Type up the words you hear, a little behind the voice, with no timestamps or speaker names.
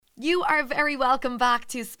You are very welcome back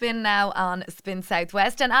to Spin Now on Spin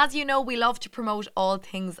Southwest. And as you know, we love to promote all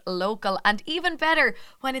things local, and even better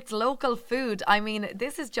when it's local food. I mean,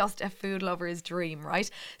 this is just a food lover's dream,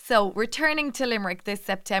 right? So returning to Limerick this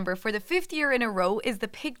September for the 5th year in a row is the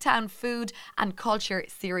Pigstown Food and Culture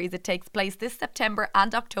Series. It takes place this September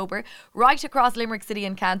and October right across Limerick City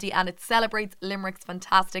and County, and it celebrates Limerick's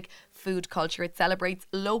fantastic food culture. It celebrates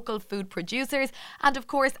local food producers and, of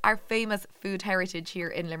course, our famous food heritage here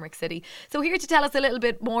in Limerick City. So here to tell us a little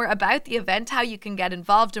bit more about the event, how you can get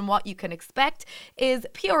involved and what you can expect, is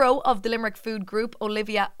PRO of the Limerick Food Group,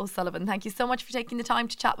 Olivia O'Sullivan. Thank you so much for taking the time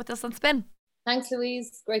to chat with us on Spin. Thanks,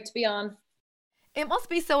 Louise. Great to be on. It must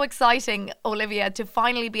be so exciting, Olivia, to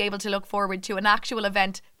finally be able to look forward to an actual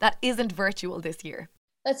event that isn't virtual this year.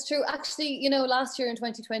 That's true. Actually, you know, last year in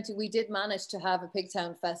 2020, we did manage to have a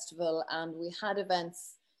Pigstown festival and we had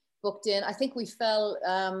events booked in. I think we fell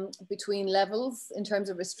between levels in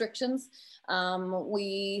terms of restrictions.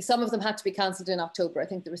 Some of them had to be cancelled in October. I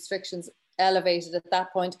think the restrictions elevated at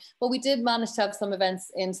that point, but we did manage to have some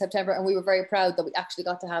events in September, and we were very proud that we actually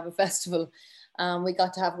got to have a festival. We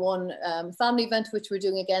got to have one family event, which we're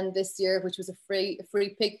doing again this year, which was a free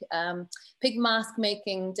pig mask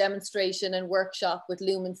making demonstration and workshop with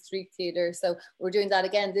Lumen Street Theatre. So we're doing that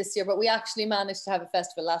again this year, but we actually managed to have a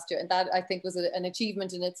festival last year, and that I think was an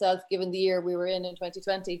achievement in itself, given the year we were in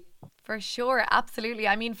 2020. For sure, absolutely.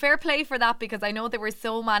 I mean, fair play for that, because I know there were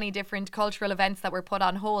so many different cultural events that were put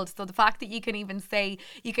on hold. So the fact that you can even say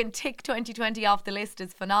you can tick 2020 off the list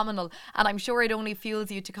is phenomenal. And I'm sure it only fuels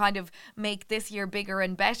you to kind of make this year bigger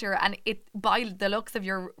and better. And it, by the looks of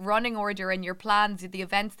your running order and your plans, the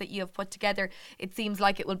events that you have put together, it seems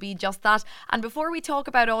like it will be just that. And before we talk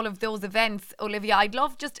about all of those events, Olivia, I'd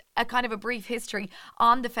love just a kind of a brief history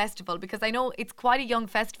on the festival, because I know it's quite a young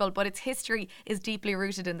festival, but its history is deeply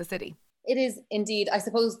rooted in the city. It is indeed. I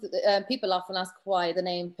suppose people often ask why the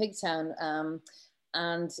name Pigstown,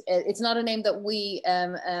 and it's not a name that we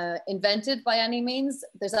invented by any means.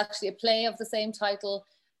 There's actually a play of the same title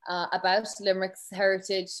about Limerick's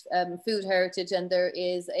heritage, food heritage, and there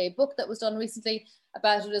is a book that was done recently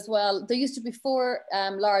about it as well. There used to be 4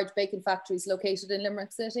 large bacon factories located in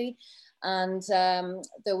Limerick City, and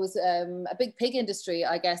there was a big pig industry,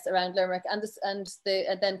 I guess, around Limerick, and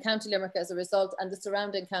then County Limerick as a result, and the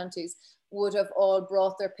surrounding counties would have all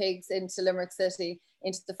brought their pigs into Limerick City,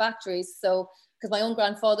 into the factories. So, because my own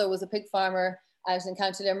grandfather was a pig farmer out in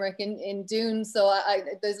County Limerick in Doon, so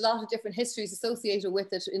there's a lot of different histories associated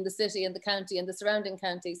with it in the city and the county and the surrounding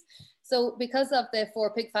counties. So because of the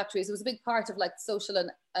 4 pig factories, it was a big part of like social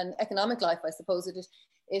and economic life, I suppose.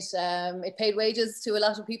 It paid wages to a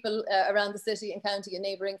lot of people around the city and county and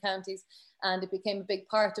neighbouring counties, and it became a big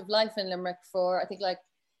part of life in Limerick for, I think, like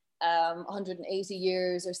 180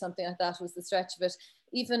 years or something like that was the stretch of it.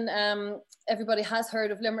 Even everybody has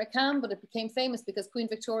heard of Limerick ham, but it became famous because Queen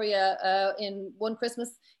Victoria in one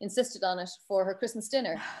Christmas insisted on it for her Christmas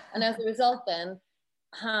dinner, and as a result then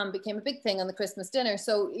ham became a big thing on the Christmas dinner.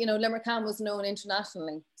 So, you know, Limerick ham was known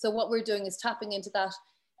internationally. So what we're doing is tapping into that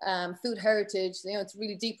food heritage. You know, it's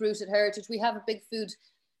really deep-rooted heritage. We have a big food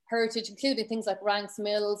heritage, including things like Ranks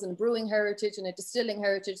Mills and brewing heritage and a distilling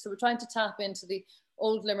heritage. So we're trying to tap into the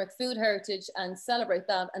old Limerick food heritage and celebrate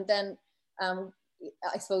that, and then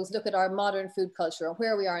I suppose look at our modern food culture and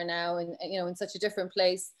where we are now, and you know, in such a different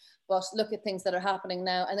place, but look at things that are happening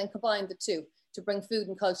now and then combine the two to bring food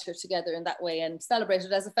and culture together in that way and celebrate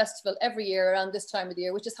it as a festival every year around this time of the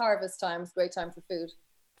year, which is harvest time. It's a great time for food.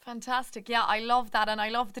 Fantastic. Yeah, I love that, and I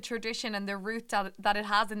love the tradition and the root that it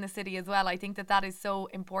has in the city as well. I think that is so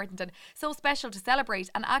important and so special to celebrate.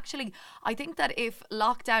 And actually, I think that if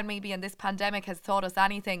lockdown maybe and this pandemic has taught us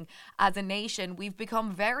anything as a nation, we've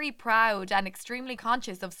become very proud and extremely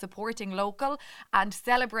conscious of supporting local and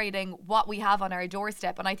celebrating what we have on our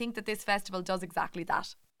doorstep. And I think that this festival does exactly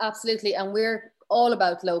that. Absolutely, and we're all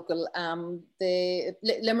about local. The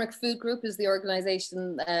Limerick Food Group is the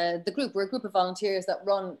organisation, the group. We're a group of volunteers that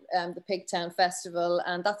run the Pigstown Festival,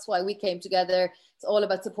 and that's why we came together. It's all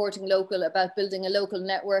about supporting local, about building a local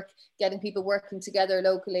network, getting people working together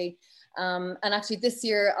locally. And actually this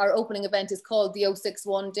year, our opening event is called the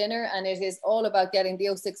 061 Dinner, and it is all about getting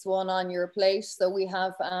the 061 on your plate. So we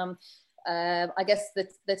have, I guess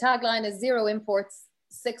the tagline is 0 imports,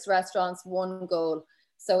 6 restaurants, 1 goal.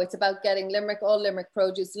 So it's about getting Limerick, all Limerick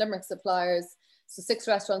produce, Limerick suppliers. So 6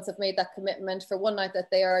 restaurants have made that commitment for one night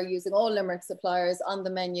that they are using all Limerick suppliers on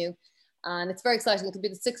the menu. And it's very exciting. It'll be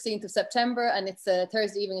the 16th of September, and it's a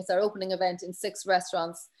Thursday evening. It's our opening event in 6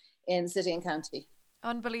 restaurants in the city and county.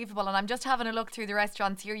 Unbelievable. And I'm just having a look through the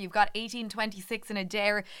restaurants here. You've got 1826 in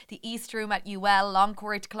Adair, the East Room at UL,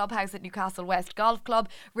 Longcourt Clubhouse at Newcastle West Golf Club,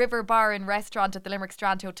 River Bar and Restaurant at the Limerick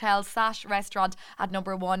Strand Hotel, Sash Restaurant at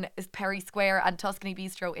number 1 is Perry Square, and Tuscany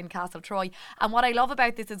Bistro in Castle Troy. And what I love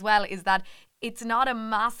about this as well is that it's not a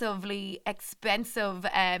massively expensive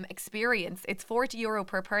experience. It's €40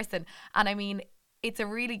 per person. And I mean, it's a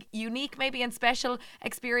really unique maybe and special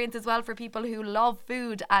experience as well for people who love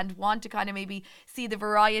food and want to kind of maybe see the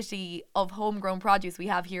variety of homegrown produce we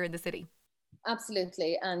have here in the city.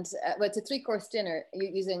 Absolutely. And well, it's a 3-course dinner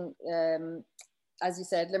using, as you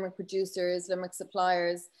said, Limerick producers, Limerick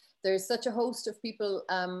suppliers. There's such a host of people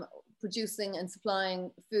producing and supplying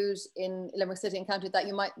food in Limerick City and County that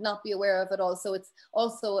you might not be aware of at all. So it's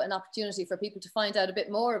also an opportunity for people to find out a bit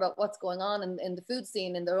more about what's going on in the food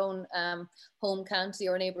scene in their own home county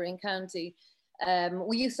or neighbouring county.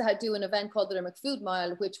 We used to do an event called the Limerick Food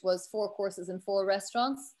Mile, which was 4 courses in 4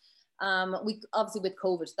 restaurants. We obviously with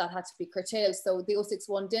COVID that had to be curtailed, so the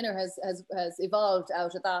 061 dinner has evolved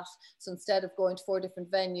out of that. So instead of going to 4 different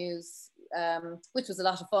venues, which was a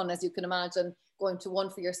lot of fun, as you can imagine, going to one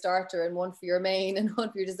for your starter and one for your main and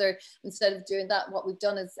one for your dessert, instead of doing that, what we've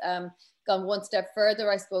done is gone one step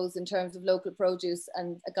further, I suppose, in terms of local produce,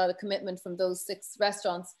 and got a commitment from those 6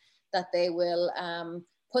 restaurants that they will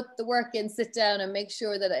put the work in, sit down and make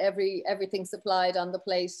sure that everything supplied on the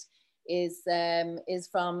plate is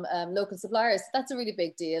from local suppliers. That's a really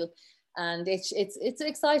big deal, and it's an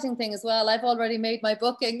exciting thing as well. I've already made my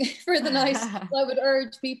booking for the night. So I would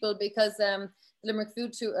urge people, because the Limerick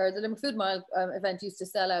Food Mile event used to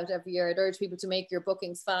sell out every year. I'd urge people to make your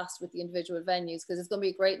bookings fast with the individual venues, because it's going to be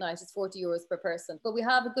a great night. It's €40 per person. But we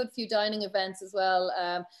have a good few dining events as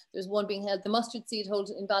well. There's one being held, the Mustard Seed hold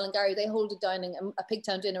in Ballingarry. They hold a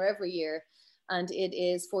Pigstown dinner every year, and it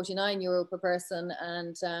is €49 per person,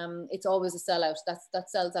 and it's always a sellout. That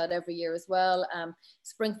sells out every year as well.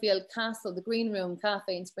 Springfield Castle, the Green Room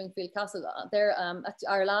Cafe in Springfield Castle, they're at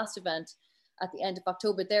our last event at the end of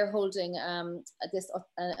October. They're holding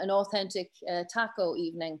an authentic taco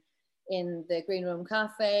evening in the Green Room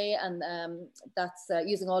Cafe, and that's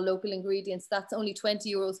using all local ingredients. That's only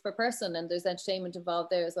 €20 per person, and there's entertainment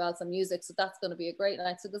involved there as well, some music. So that's going to be a great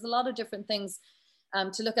night. So there's a lot of different things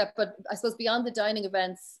to look at. But I suppose beyond the dining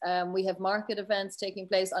events, we have market events taking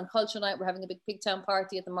place. On Culture Night, we're having a big Pigtown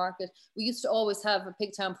party at the market. We used to always have a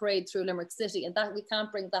Pigtown parade through Limerick City, and that we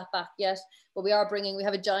can't bring that back yet, but we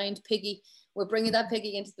have a giant piggy. We're bringing that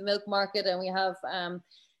piggy into the milk market, and we have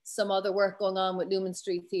some other work going on with Lumen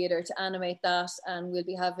Street Theatre to animate that, and we'll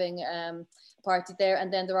be having a party there.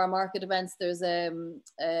 And then there are market events. There's an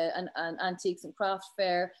antiques and craft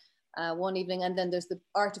fair one evening, and then there's the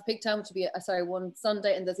Art of Pigtown, which will be one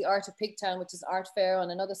Sunday, and there's the Art of Pigtown, which is art fair,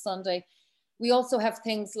 on another Sunday. We also have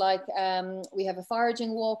things like we have a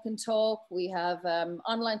foraging walk and talk. We have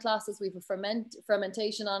online classes. We have a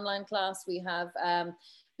fermentation online class. We have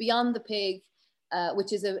Beyond the Pig,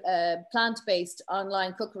 which is a plant-based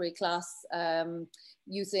online cookery class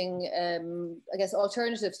using, I guess,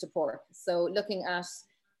 alternatives to pork. So looking at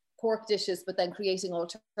pork dishes, but then creating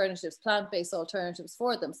alternatives, plant-based alternatives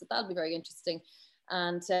for them. So that'll be very interesting.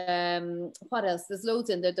 And what else? There's loads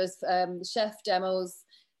in there. There's chef demos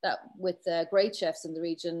that with great chefs in the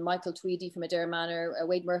region. Michael Tweedy from Adair Manor,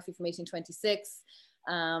 Wade Murphy from 1826,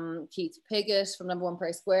 Keith Piggott from Number 1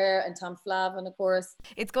 Perry Square, and Tom Flavin, of course.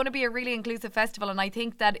 It's going to be a really inclusive festival, and I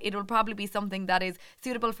think that it'll probably be something that is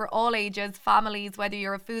suitable for all ages, families, whether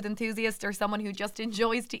you're a food enthusiast or someone who just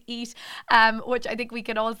enjoys to eat, which I think we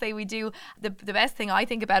can all say we do. The best thing I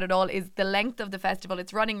think about it all is the length of the festival.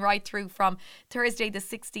 It's running right through from Thursday the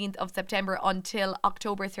 16th of September until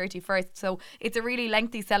October 31st, so it's a really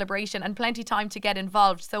lengthy celebration and plenty time to get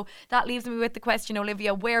involved. So that leaves me with the question,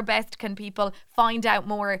 Olivia, where best can people find out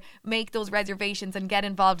more, make those reservations and get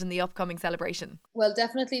involved in the upcoming celebration? Well,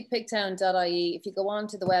 definitely pigtown.ie. If you go on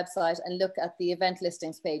to the website and look at the event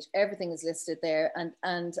listings page, everything is listed there, and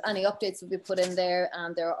any updates will be put in there,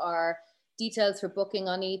 and there are details for booking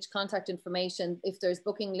on each, contact information. If there's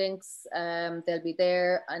booking links, they'll be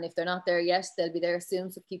there, and if they're not there yet, they'll be there soon,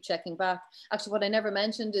 so keep checking back. Actually, what I never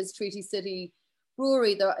mentioned is Treaty City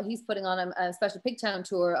Brewery. He's putting on a special Pigtown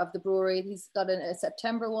tour of the brewery. He's got a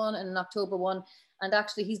September one and an October one, and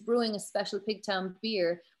actually he's brewing a special Pigtown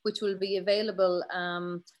beer which will be available.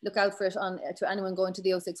 Look out for it to anyone going to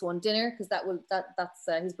the 061 dinner, because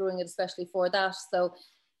that's he's brewing it especially for that. So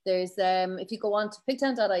there's if you go on to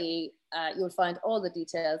pigtown.ie, you'll find all the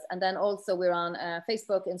details, and then also we're on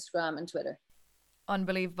Facebook, Instagram and Twitter.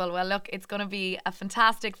 Unbelievable. Well, look, it's going to be a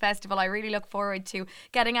fantastic festival. I really look forward to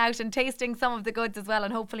getting out and tasting some of the goods as well,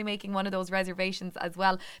 and hopefully making one of those reservations as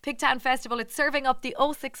well. Pigstown Festival, it's serving up the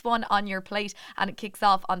 061 on your plate, and it kicks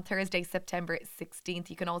off on Thursday, September 16th.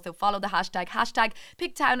 You can also follow the hashtag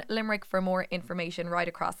Pigstown Limerick for more information right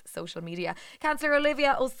across social media. Councillor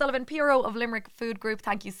Olivia O'Sullivan, PRO of Limerick Food Group,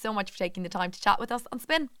 thank you so much for taking the time to chat with us on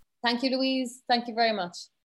Spin. Thank you, Louise. Thank you very much.